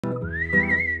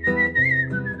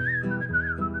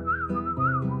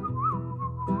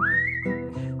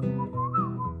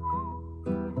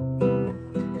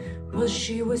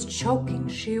she was choking,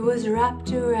 she was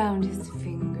wrapped around his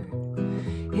finger.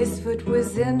 His foot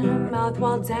was in her mouth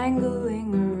while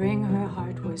dangling a ring. Her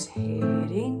heart was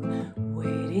hating,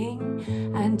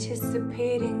 waiting,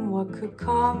 anticipating what could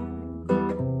come.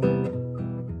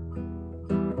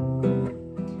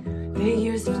 The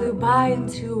years flew by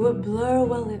into a blur,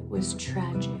 well, it was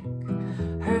tragic.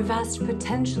 Her vast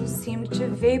potential seemed to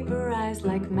vaporize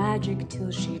like magic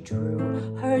till she drew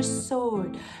her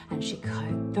sword and she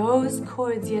cut those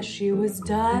cords. Yes, she was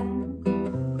done.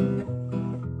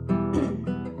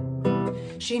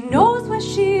 She knows where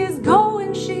she is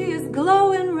going, she is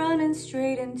glowing, running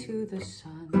straight into the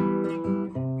sun.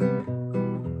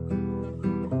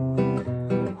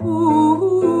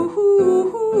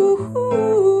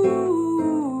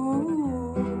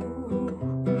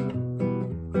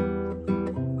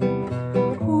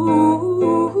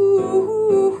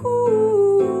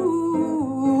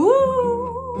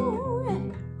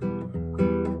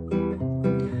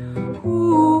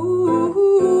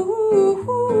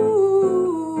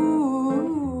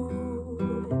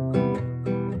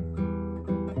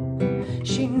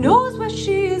 She knows where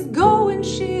she is going,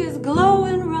 she is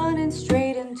glowing, running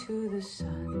straight into the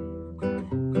sun.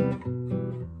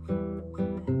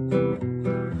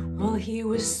 While he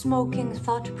was smoking,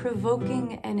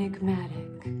 thought-provoking,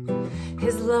 enigmatic,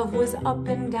 his love was up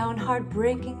and down,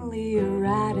 heartbreakingly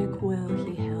erratic. Well,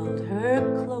 he held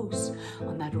her close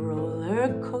on that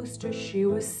roller coaster, she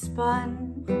was spun.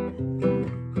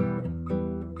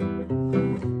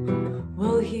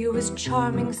 He was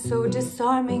charming, so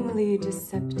disarmingly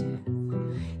deceptive.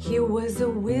 He was a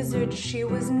wizard, she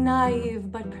was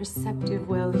naive but perceptive.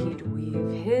 Well, he'd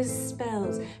weave his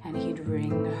spells and he'd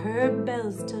ring her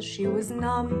bells till she was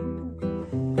numb.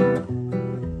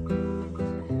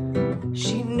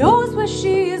 She knows where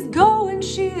she is going,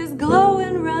 she is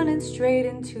glowing, running straight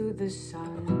into the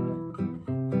sun.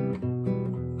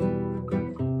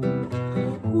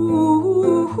 Ooh,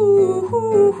 ooh,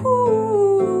 ooh, ooh.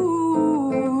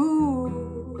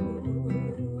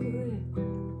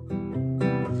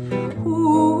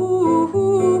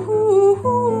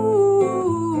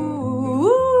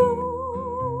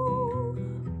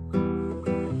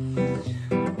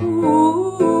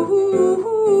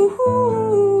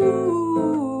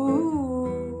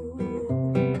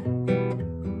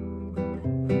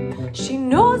 She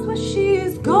knows where she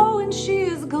is going, she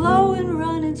is glowing,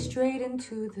 running straight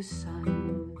into the sun.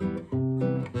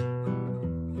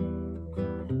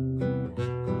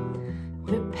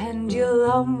 The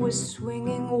pendulum was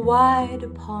swinging wide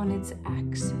upon its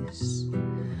axis.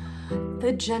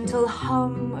 The gentle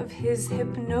hum of his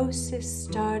hypnosis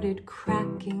started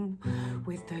cracking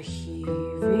with the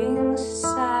heaving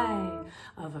sigh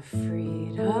of a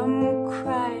freedom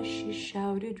cry. She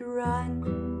shouted,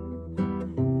 "Run!"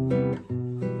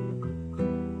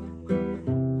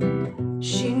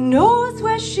 She knows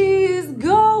where she is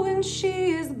going,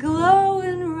 she is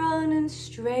glowing, running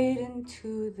straight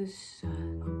into the sun.